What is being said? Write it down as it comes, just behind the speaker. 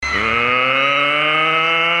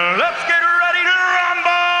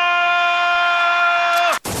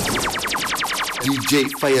DJ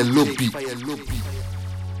FAYALOBI.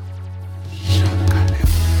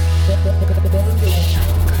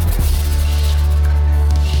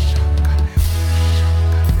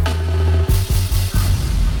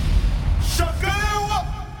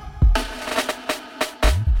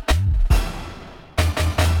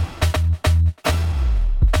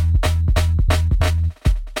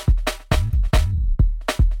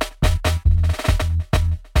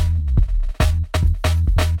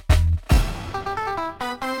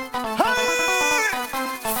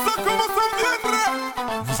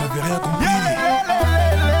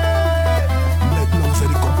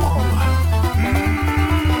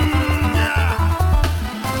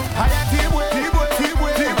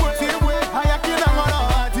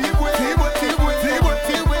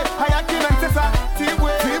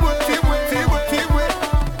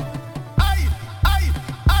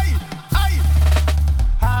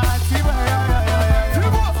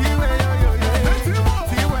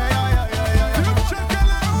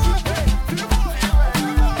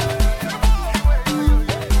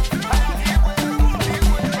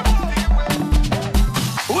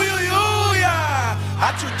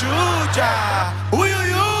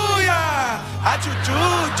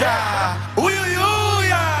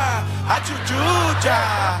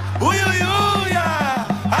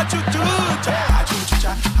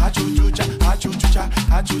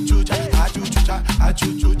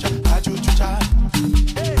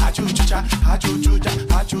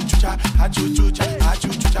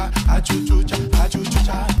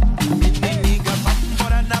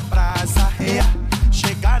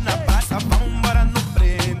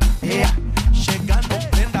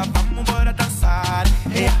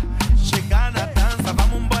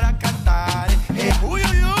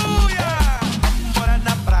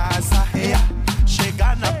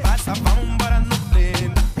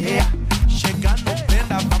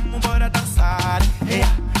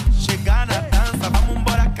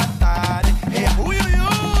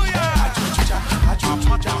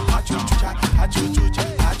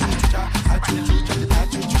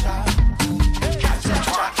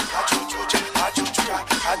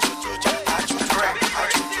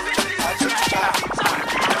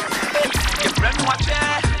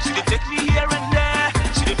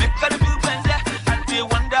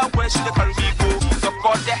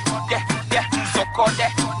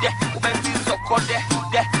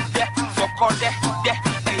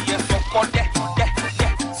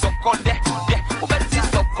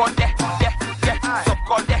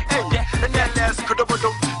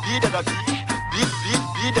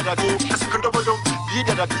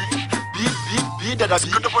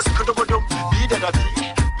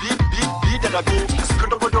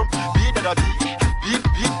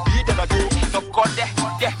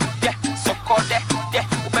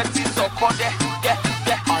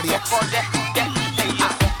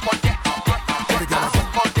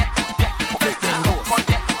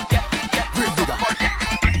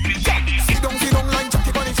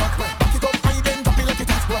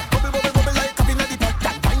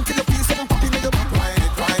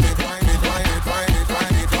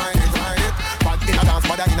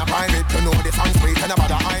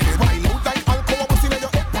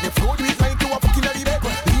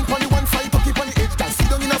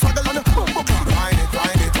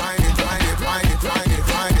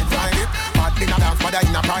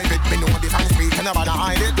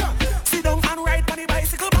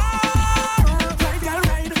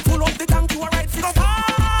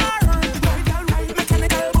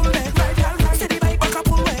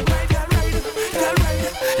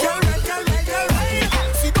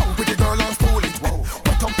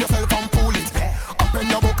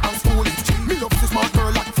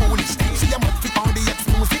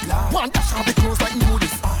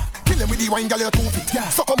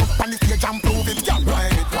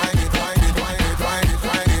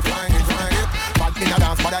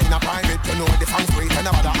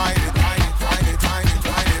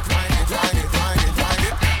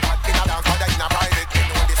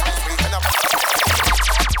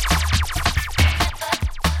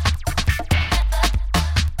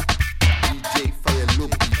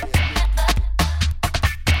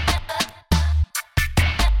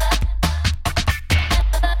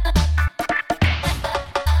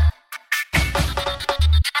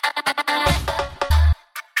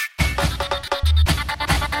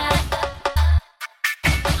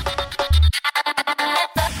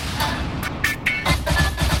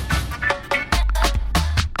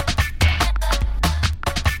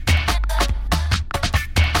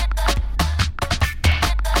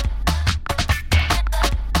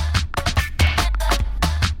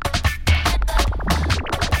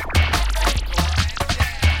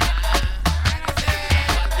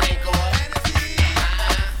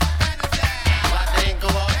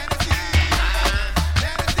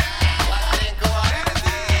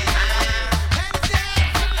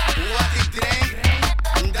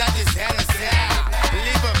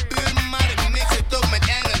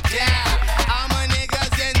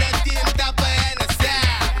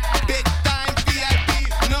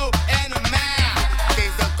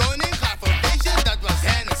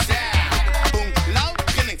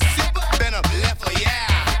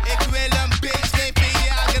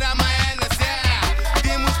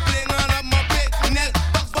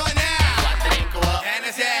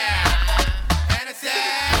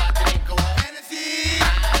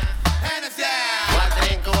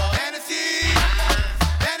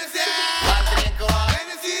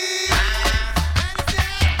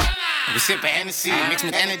 Hennessy, mix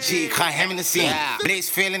met energy, ik ga hem in de scene.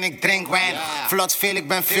 Blaze veel en ik drink wijn. Vlots veel, ik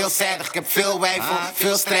ben veelzijdig. Ik heb veel wijvel,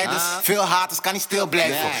 veel strijders, veel haters, kan niet stil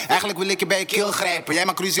blijven. Eigenlijk wil ik je bij je keel grijpen. Jij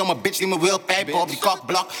maakt ruzie om een bitch die me wil pijpen. Op die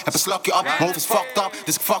kokblok, heb een slokje op, mijn hoofd is fucked up,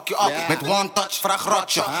 dus ik fuck je op. Met one touch, vraag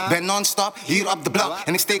rotje. Ben non-stop, hier op de blok.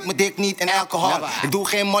 En ik steek mijn dik niet in alcohol. Ik doe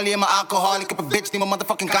geen molly in mijn alcohol. Ik heb een bitch die mijn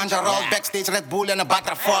motherfucking ganja rolt. Backstage Red Bull en een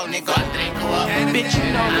batra vol, nigga. Wat drinken we? Bitch,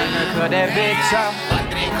 you know me, cut that bitch up. Wat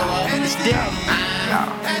drinken we? It's dead. I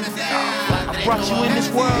brought you in this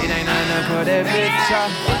world. It ain't nothing to cut that bitch up.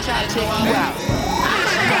 Bitch, I'll take you out.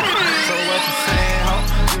 So what you saying, ho?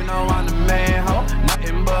 You know I'm the man, ho.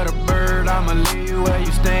 Nothing but a bird, I'ma leave you where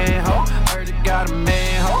you stand, ho. Heard you got a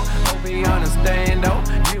man, ho. Hope he understand, though.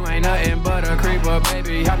 You ain't nothing but a creeper,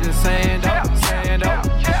 baby. I'm just saying, though. Saying, though.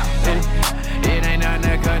 It ain't nothing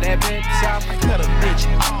to cut that bitch off. I cut a bitch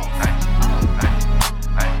off.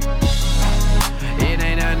 It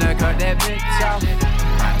ain't nothing to cut that bitch off.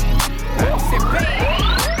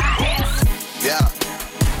 Yeah.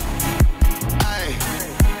 Ay.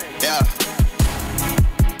 Yeah.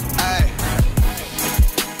 Ay.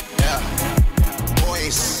 Yeah.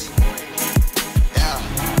 Boys. Yeah.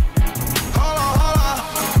 Hold on, hold on.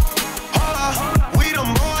 Hold on. We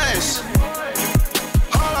them boys.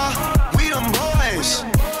 Hold on. We them boys.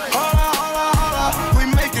 Hold on, hold on, hold on. We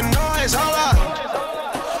making noise. Hold on.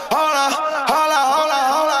 Hold on. Hold on, hold on,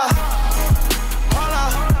 hold on. Hold on.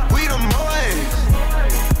 We them boys.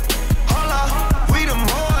 Hold on. We them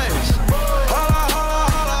boys. Hold on, hold on,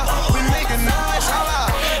 hold on. We making noise. Hold on.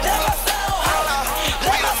 Hold on.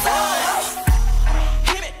 We them boys.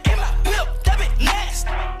 Hit me in my whip, that be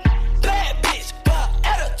nasty. Bad bitch, but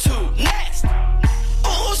attitude nasty.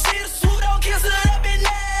 Ooh, see the suit on, kiss it, that be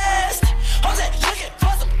nasty. I'm just looking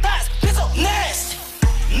for some thighs, bitch, so nasty.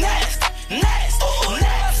 Nasty, nasty. Ooh,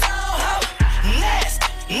 nasty, nasty,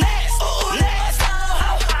 nasty. Ooh, nasty,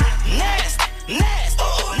 nasty, nasty.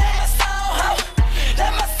 Ooh, nasty,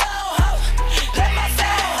 let my soul ho, let my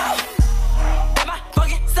soul ho. Get my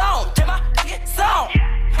fucking song, get my fucking song.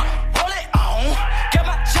 Roll it on, get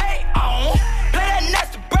my J on. Play that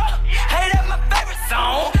nasty, bro. Hey, that's my favorite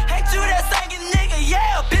song. Hey, you that singing nigga,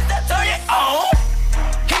 yeah, bitch, that turn it on.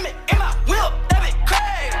 Hit me in my whip, that be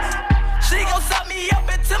crazy. She gon' suck me up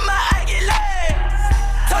into my aggie legs.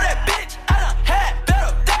 Told that bitch I done had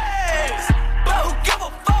better days. But who give a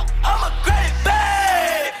fuck, I'm a great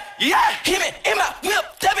babe. Yeah, hit me in my whip,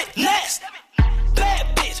 that be nasty. Bad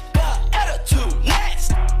bitch, but attitude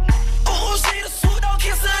nasty. Ooh, see the suit, don't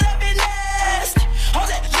kiss her, that be nasty. I'm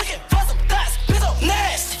just looking for some thighs, bitch, so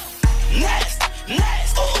nasty. Nasty,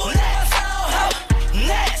 nasty. Ooh, nasty, ho.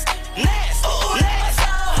 Nasty, nasty. Ooh, nasty,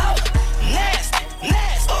 ho. Nasty,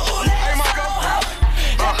 nasty. Ooh, nasty, ho.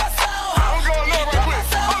 Let my soul ho. I'm going up real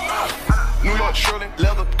quick. New York Shirley,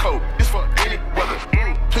 leather coat. This for any weather.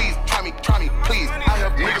 Please try me, please. I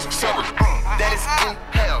have niggas severed. That is in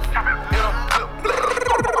half.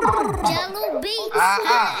 Jello beats,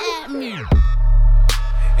 holla at me.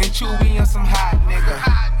 And Chewy on some hot nigga.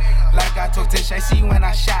 Like I told Tish, I see when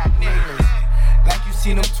I shot niggas. Like you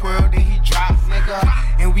seen him twirl, then he drop, nigga.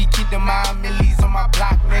 And we keep the mind millies on my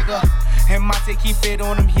block, nigga. And Monte keep it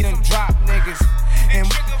on him, he done drop niggas. And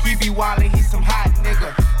he be wildin', he some hot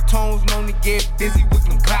nigga. Tones known to get busy with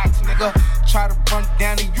them Glocks, nigga. Try to run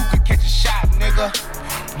down and you could catch a shot, nigga.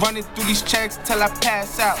 Running through these checks till I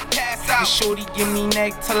pass out. And shorty give me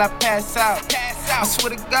neck till I pass out. I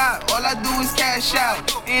swear to God, all I do is cash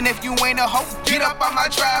out. And if you ain't a hoe, get up on my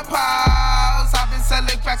trap house. I've been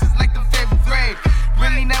selling cracks since like the 5th grade.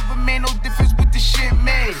 Really never made no difference with the shit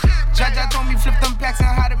made. Jaja told me flip them packs and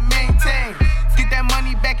how to maintain. Get that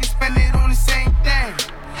money back and spend it on the same thing.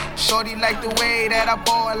 Shorty like the way that I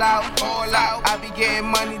ball out, ball out. I be getting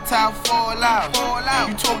money till I fall out, fall out.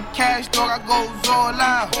 You talk cash, dog, I goes all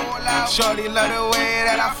out, all out. Shorty love the way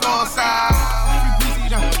that I floss out. Free greasy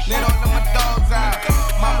done, let all of my dogs out.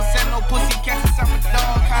 Mama said no pussy cats inside my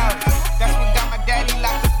dog house. That's what got my daddy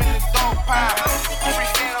locked up in the dog pile. Free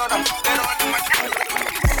stand on them, let all of my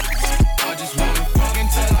I just wanna fuck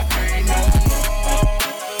until I can't no more.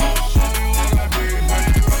 Show you what I bring from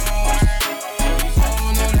the cross. These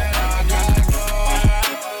hoes know that I got God.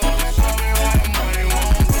 Just show me why the money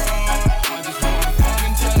won't grow. I just wanna fuck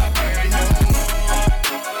until I can't no more.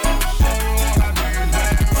 Show you what I bring from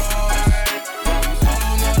the cross. These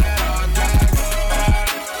hoes know that I got God.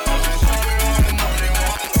 Just show me why the money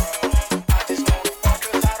won't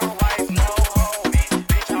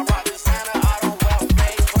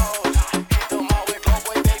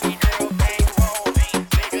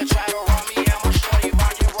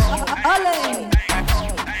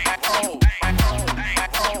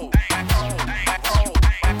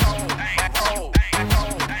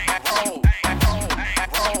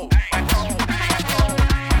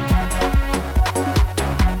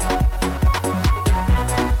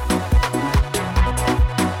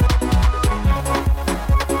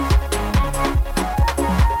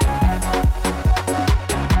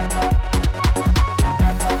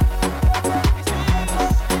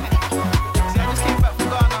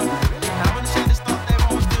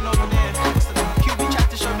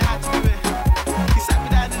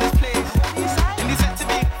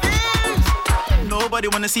they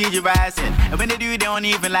wanna see you rising. And when they do, they don't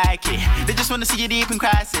even like it. They just wanna see you deep in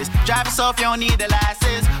crisis. Drive us off, you don't need a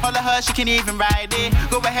license. All of her, she can even ride it.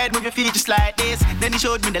 Go ahead, move your feet just like this. Then he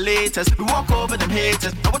showed me the latest. We walk over them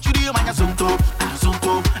haters. Now what you do, man, azonto,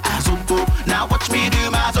 azonto, azonto. Now watch me do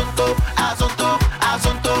my azonto, azonto,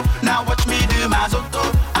 azonto. Now watch me do my azonto,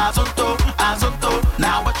 azonto, azonto.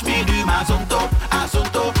 Now watch me do my azonto,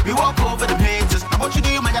 azonto. We walk over them haters. Now what you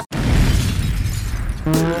do, man,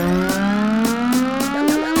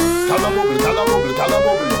 Calabobble, calabobble,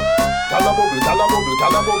 calabobble. Calabobble, calabobble,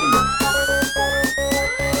 calabobble.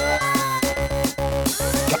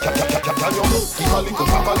 Can you move? Tikalico,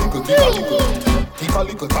 takalico, tikalico.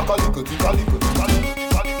 Tikalico, takalico, tikalico, tikalico.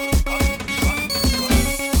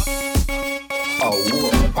 Oh,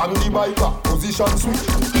 on the biker, position switch.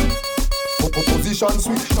 Position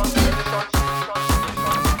switch.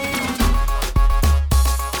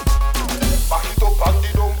 Back it up and the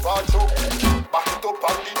dump and choke. Back it up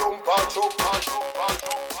and the dump and choke.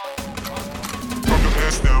 Drop your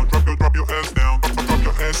ass down, drop your ass down, drop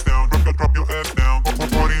your ass down, drop your ass down.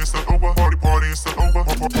 Party is not over, party is not over,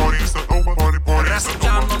 party is not over, party is not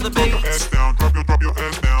over. Drop your ass down, drop your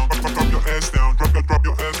ass down, drop your ass down, drop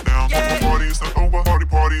your ass down. Party is not over,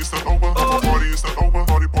 party is not over, party is not over,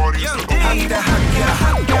 party is not over. I need a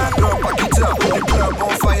hot girl, girl, back it up. The club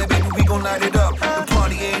on fire, baby, we gon' light it up. The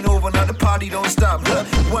party ain't over, now the party don't stop.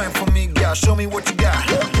 Wine for me, girl, show me what you got.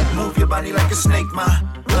 Move your body like a snake, ma.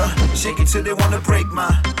 Shake it till they wanna break, ma.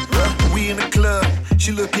 We in the club,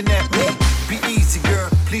 she looking at me. Be easy, girl,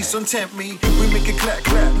 please don't tempt me. We make it clap,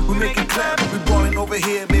 clap, we make it clap. We ballin' over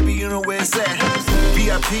here, baby, you know where it's at.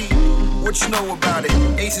 VIP, what you know about it?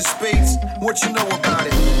 Ace of Spades, what you know about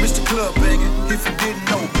it? Mr. Club banger, if you didn't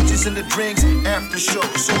know, bitches in the drinks after show.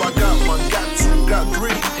 So I got one, got two, got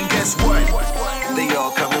three, and guess what? They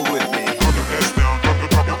all coming with me. Drop your ass down, drop your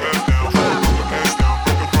ass down, drop your ass down,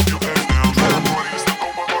 drop your ass down. Party is not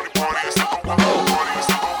over, party is not over, party is not over, party is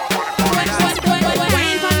not over.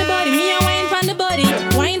 Wine from the body, me a wine from the body.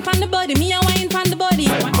 Wine from the body, me a wine from the body.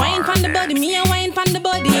 Wine from the body, me a wine from the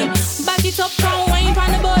body. Back it up, from wine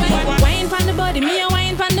from the body. Wine from the body, me a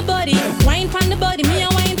wine from the body. Wine from the body, me a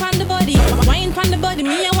wine from the body. Wine from the body,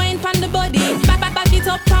 me a wine from the body. Back it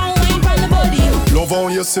up, from wine from the body. Love how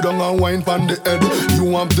you sit down and wine pon the head. You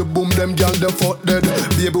want the boom, them gyal them fuck dead.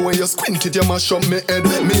 Baby, when you squint it, you mash up me head.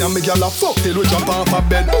 Me and me gyal a fuck till we jump off a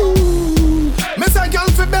bed. Ooh, me say gyal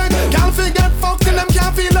fi beg, gyal fi get fucked till them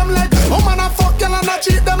can't feel them leg. Woman a fuck gyal and a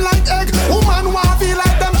treat them like egg. Woman want feel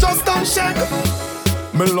like them just don't shake.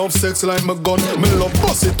 Me love sex like my gun. Me love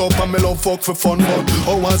bust it up and me love fuck for fun. But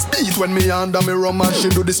how I speed when me under me rum and she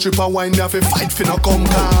do the stripper wine. Me have to fight for no come.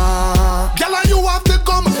 Girl and you have the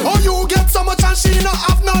gum. Oh you get so much and she no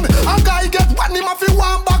have none. A guy get one him have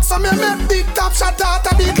one box and me make big top shot out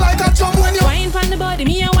a beat like a drum when you wine from the body,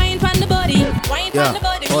 me a wine from the body. Wine from the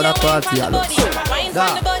body, me a wine from the body. Wine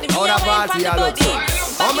from the body, me a wine from the body.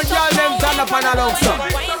 How many girl them turn up and along so?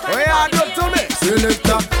 Where you do to me?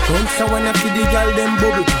 Selector, don't say when I see the girl them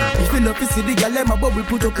bubble. If you love to see the girl them a bubble,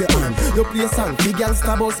 put up your hand. You play song, the girl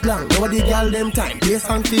star boss blank. Now the girl them time, play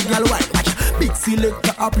song, the girl white. Watch big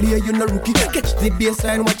selector a play, you no rookie. Catch the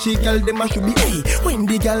baseline, watch the girl them a should be. Hey, when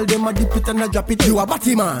the girl them a dip it and a drop it, you a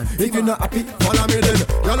batty man. If you not happy, follow me then.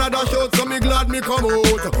 Y'all a dash out, so me glad me come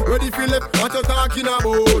out. Ready Philip, what you talking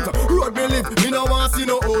about? Road me live, me no want see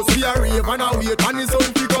no house. Be a rave and a wait, and it's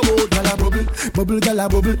on to come out. Gala bubble, bubble gala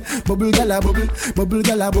bubble, bubble gala bubble, bubble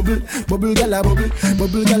gala bubble, bubble gala bubble,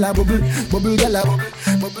 bubble gala bubble, bubble gala bubble,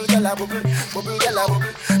 bubble gala bubble, bubble gala bubble,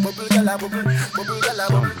 bubble gala bubble, bubble gala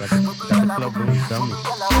bubble, bubble gala bubble.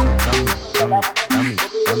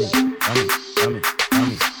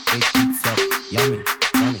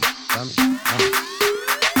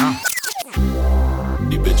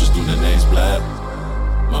 Die bitches doen ineens blij.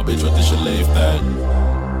 Maar bitch, wat is je leeftijd?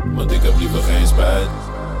 Want ik heb liever geen spijt.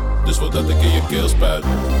 Dus wat dat ik in je keel spuit.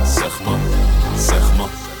 Zeg me,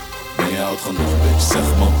 ben je oud genoeg, bitch?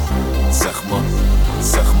 Zeg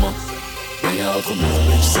me, ben je oud genoeg,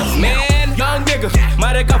 bitch? Zeg me. Man, young nigga,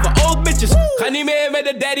 maar ik hou van old bitches. Ga niet meer met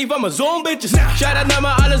de daddy van mijn zoon bitches. Shout-out naar me,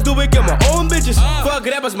 alles doe ik in mijn own bitches.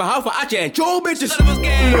 Fuck rappers, maar hou van Atje en Joe bitches.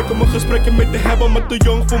 Leuk om een gesprekje met te hebben, maar te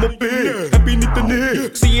jong voor mijn peer. Heb je niet te neer?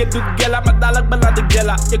 Ik zie je doet gella, maar dadelijk beland ik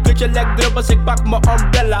gella. Je kunt je lek druk als ik pak mijn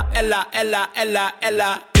umbrella. Ella.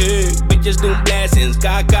 Bitches doen blessings,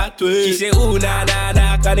 KK2. She say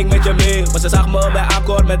na, kan ik met je mee? Maar ze zag me bij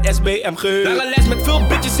akkoord met SBMG. Lange les met veel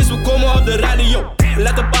bitches is we komen op de radio.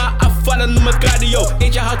 Laat een paar afvallen, noem het cardio.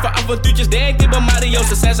 Eentje houdt van avontuurtjes, denkt ik ben Mario.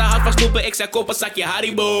 Ze zei ze houdt van snoepen, ik zei koop een zakje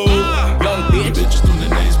Haribo. Young bitch. Die bitches doen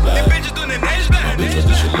ineens blij. Maar bitch, wat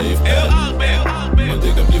is je leeftijd? Want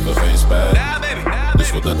ik heb liever geen spijt.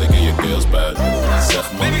 kills bad.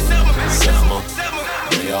 Zeg me,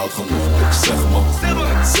 ben je oud genoeg, bitch? Zeg me,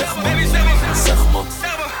 zeg me,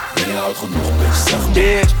 ben je oud genoeg, bitch? Zeg me.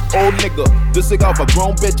 Bitch, old nigga, dus ik hou van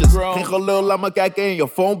grown bitches. Geen gelul, laat me kijken in je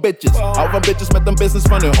phone, bitches. Hou van bitches met een business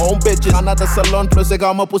van hun own bitches. Ga naar de salon, plus ik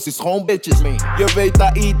hou mijn pussy schoon, bitches. Je weet, I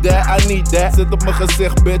eat that, I need that. Zit op mijn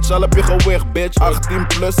gezicht, bitch, al heb je gewicht, bitch. 18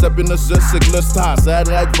 plus, heb je een zus, ik lust haar. Zij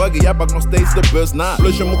rijdt buggy, jij pakt nog steeds de bus na.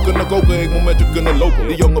 Plus je moet kunnen koken, ik moet met je kunnen lopen.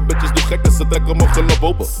 Die jonge bitches doen gek en ze trekken mijn geloof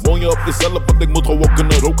open. Woon je op jezelf, want ik moet gewoon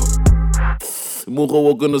kunnen roken. Ik moet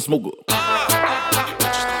gewoon kunnen smoken.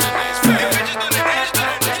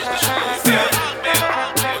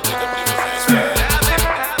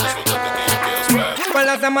 Well,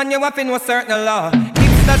 as a man, you have to know certain law.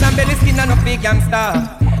 Hipsters and belly skin and no big gangster.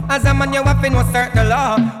 As a man, you have to know certain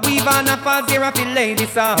law. We've on a pause here of the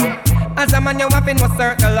ladies song. As a man, you have to know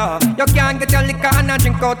certain law. You can't get your liquor and a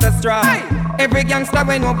drink out the straw. Hey. Every gangster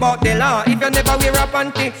we know about the law. If you never wear a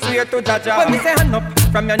panty, swear to Jaja. When we say hand up,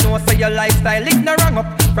 from your nose so your lifestyle is no wrong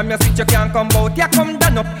up. From your switch you can't come out, you come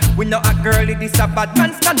down up. We know a girlie, this a bad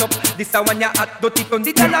man stand up. This a one you hot, dirty, turn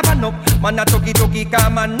the telephone up. Man a tuggy,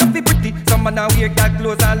 come man, not be pretty. Some man a wear that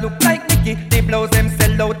clothes and look like Nicky. The blouse them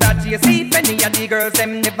sell out at JC Penny. And the girls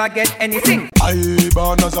them never get anything. I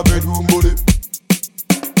born as a bedroom bully.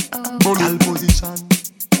 Bully position.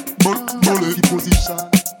 Bully position.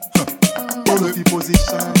 Bully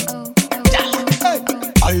position.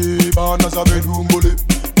 I born as a bedroom bully.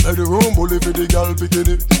 Bedroom bully for the girl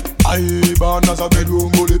bikini. I born as a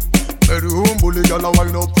bedroom bully. Bedroom bully, girl a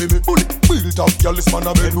wine up to me. Bully, built up, girl is man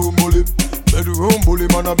a bedroom bully. Bedroom bully,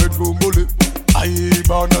 man a bedroom bully. I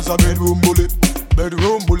born as a bedroom bully.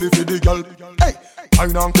 Bedroom bully for the girl. Hey,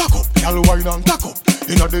 wine and cock up, girl wine and cock up.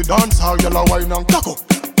 Inna the dance hall, girl a wine and cock up.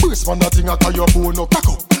 Brace man that thing a tie your bone up, cock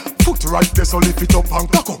up. Foot right there, so lift it up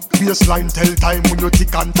and cock up. Baseline tell time when you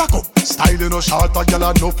tick and tack up. Style in a short, a girl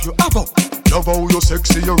and up you have up. Love how you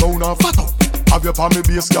sexy, you round and fat up. Have your palmy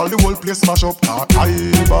base, girl, the whole place smash up.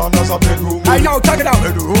 I born as a bedroom bully. I know, check it out.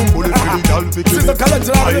 Bedroom bully for the girl bikini. This is the colors,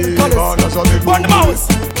 I born as a bedroom bully. Burn the mouse.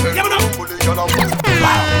 Give it up.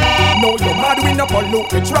 No, you mad we no follow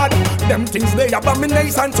the trad. Them things they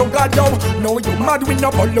abomination to God, yo. No, you mad we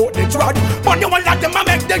no follow the trad. But you will let them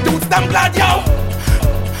make the dudes them glad, yo.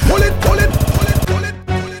 Pull it, pull it, pull it, pull it,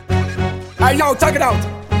 pull it, pull it. Hey, yo, check it out.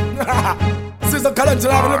 This is the colors, I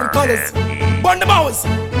have different colors. Burn the mouse.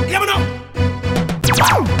 Give it up.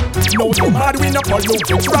 No, you mad we no follow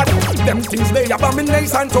the trad. Them things they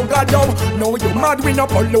abomination to God, yo. No, you mad we no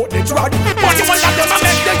follow the trad. But you will let them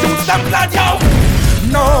make the dudes them glad, yo.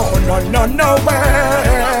 No, no, no, no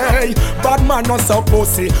way. Bad man not so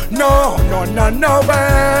pussy. No, no, no, no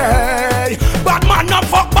way. Bad man not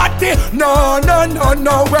fuck body. No, no, no,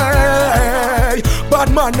 no way.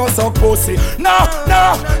 Bad man not so pussy. No,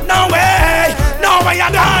 no, no way. No way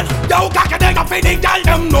at all. Yo, cocky nigga for the girl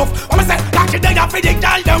them nuff. What me say? Cocky nigga for the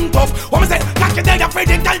girl them tough. What me say? Cocky nigga for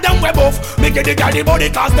the girl them we buff. Make it the girl the body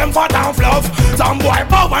cause them fat and fluff. Some boy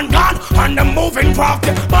bow and gone and them moving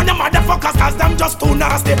crafty. But the motherfuckers cause them just too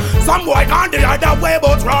nasty. Some boy gone the other way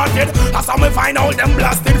but rotted. That's how we find out them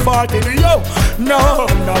blasted farted. Yo, no,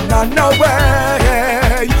 no, no, no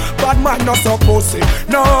way. Bad man not so pussy.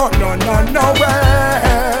 No, no, no, no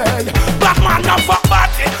way. Bad man not fuck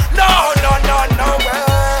body. No, no, no, no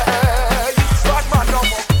way. Bad man no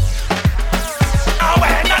fuck. No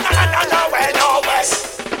way, no, no, no, no, no way, no way.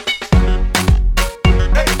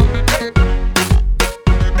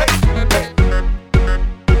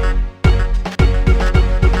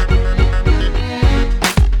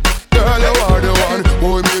 Girl, you are the one.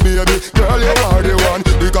 Boy, me baby. Girl, you are the one.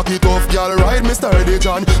 The cocky tough girl, ride me sturdy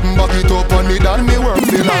John. Back it up on me, done me work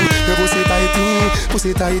for long. Your pussy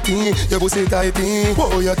tighty, your pussy tighty.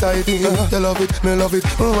 Oh, you're tighty. You love it, me love it.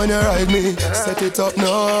 Oh, when you ride me, set it up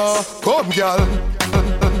now. Come, girl.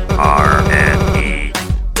 RNE.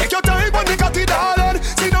 Take your time on the cocky, darling.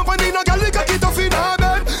 Sit down on the no girl, the cocky tough in her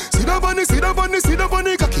bed. Sit down on the, sit down on the, sit down on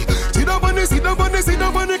the cocky. Sit down on the, sit down on the, sit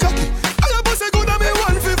down on the cocky. And your pussy good and me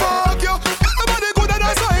want fi fuck you. Your body good and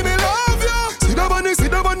that's why me love you. Sit down on the,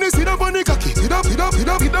 sit down on the, sit down on the cocky. Sit down, sit down, sit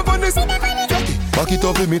down, sit down on the cocky. Back it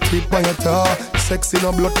up with me tip by your tar. Sexy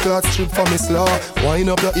no blood clot strip for me slaw. Wind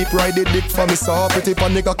up your hip, ride the dick for me saw. Pretty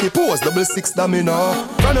pan the cocky pose, 6 domino.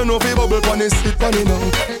 Run on over bubble pan it, sit pan it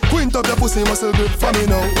now. Quint up your pussy muscle grip for me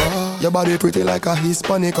now. Your body pretty like a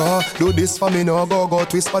Hispanic. Do this for me now, go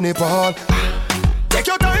twist pan it pan. Take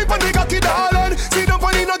your time pan the cocky darling. Sit down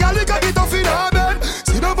pan it, no girl the cocky tough in her bed.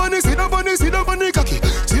 Sit down pan it, sit down pan it, sit down pan the cocky.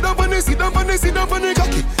 Sit down pan it, sit down pan it, sit down pan the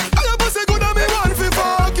cocky.